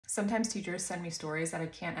Sometimes teachers send me stories that I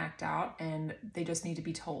can't act out and they just need to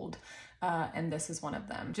be told. And this is one of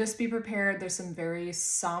them. Just be prepared. There's some very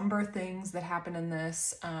somber things that happen in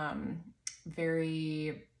this.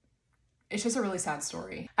 It's just a really sad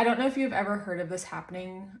story. I don't know if you've ever heard of this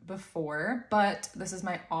happening before, but this is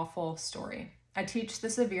my awful story. I teach the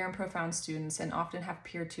severe and profound students and often have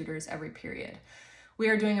peer tutors every period. We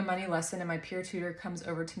are doing a money lesson and my peer tutor comes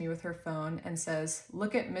over to me with her phone and says,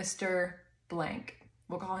 "Look at Mr. Blank."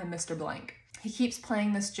 We'll call him Mr. Blank. He keeps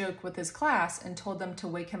playing this joke with his class and told them to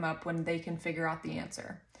wake him up when they can figure out the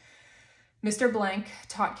answer. Mr. Blank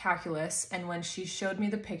taught calculus, and when she showed me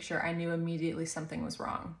the picture, I knew immediately something was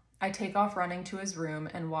wrong. I take off running to his room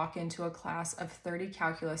and walk into a class of 30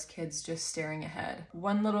 calculus kids just staring ahead.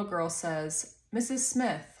 One little girl says, "Mrs.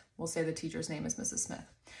 Smith," we'll say the teacher's name is Mrs.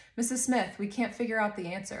 Smith. "Mrs. Smith, we can't figure out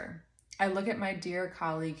the answer." I look at my dear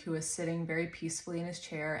colleague who is sitting very peacefully in his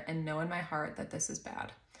chair and know in my heart that this is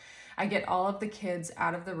bad. I get all of the kids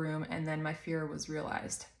out of the room and then my fear was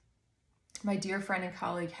realized. My dear friend and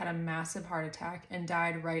colleague had a massive heart attack and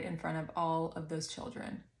died right in front of all of those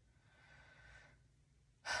children.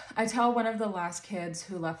 I tell one of the last kids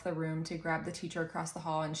who left the room to grab the teacher across the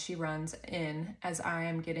hall and she runs in as I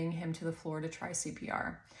am getting him to the floor to try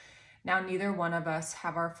CPR. Now neither one of us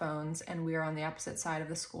have our phones and we are on the opposite side of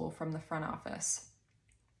the school from the front office.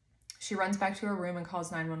 She runs back to her room and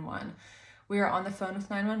calls 911. We are on the phone with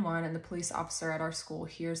 911 and the police officer at our school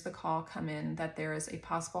hears the call come in that there is a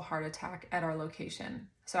possible heart attack at our location.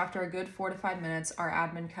 So after a good 4 to 5 minutes, our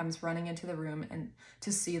admin comes running into the room and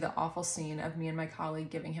to see the awful scene of me and my colleague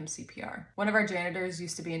giving him CPR. One of our janitors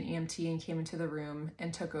used to be an EMT and came into the room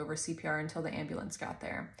and took over CPR until the ambulance got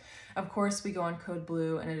there. Of course, we go on code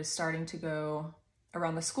blue and it is starting to go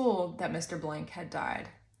around the school that Mr. Blank had died.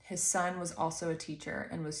 His son was also a teacher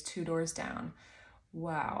and was 2 doors down.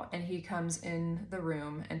 Wow. And he comes in the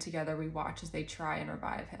room and together we watch as they try and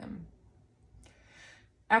revive him.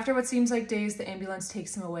 After what seems like days, the ambulance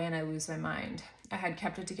takes him away and I lose my mind. I had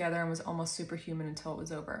kept it together and was almost superhuman until it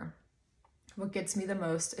was over. What gets me the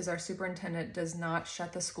most is our superintendent does not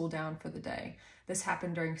shut the school down for the day. This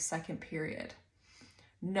happened during second period.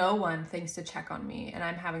 No one thinks to check on me and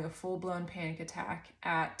I'm having a full-blown panic attack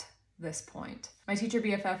at this point. My teacher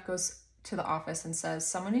BFF goes to the office and says,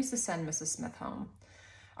 "Someone needs to send Mrs. Smith home."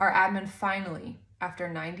 Our admin finally, after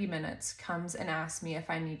 90 minutes, comes and asks me if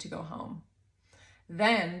I need to go home.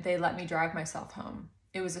 Then they let me drive myself home.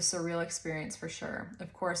 It was a surreal experience for sure.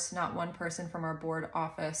 Of course, not one person from our board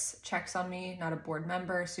office checks on me, not a board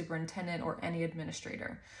member, superintendent, or any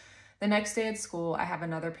administrator. The next day at school, I have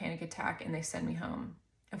another panic attack and they send me home.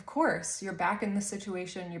 Of course, you're back in the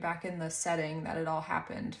situation, you're back in the setting that it all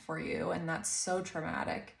happened for you, and that's so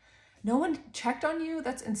traumatic. No one checked on you?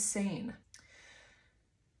 That's insane.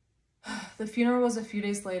 The funeral was a few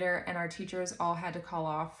days later and our teachers all had to call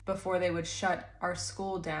off before they would shut our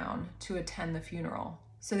school down to attend the funeral.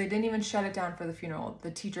 So they didn't even shut it down for the funeral. The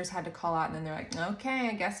teachers had to call out and then they're like, "Okay,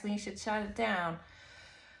 I guess we should shut it down."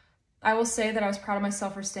 I will say that I was proud of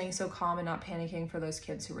myself for staying so calm and not panicking for those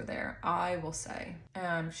kids who were there. I will say.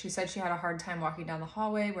 She said she had a hard time walking down the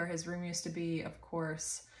hallway where his room used to be, of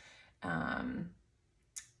course.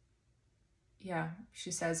 Yeah,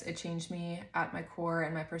 she says it changed me at my core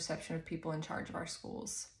and my perception of people in charge of our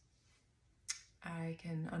schools. I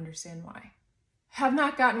can understand why. Have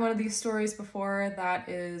not gotten one of these stories before. That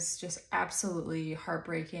is just absolutely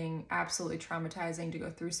heartbreaking, absolutely traumatizing to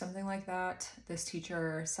go through something like that. This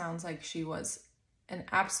teacher sounds like she was an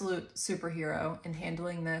absolute superhero in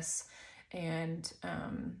handling this and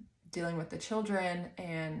dealing with the children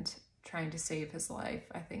and trying to save his life.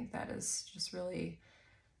 I think that is just really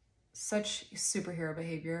such superhero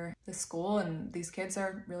behavior. The school and these kids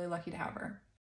are really lucky to have her.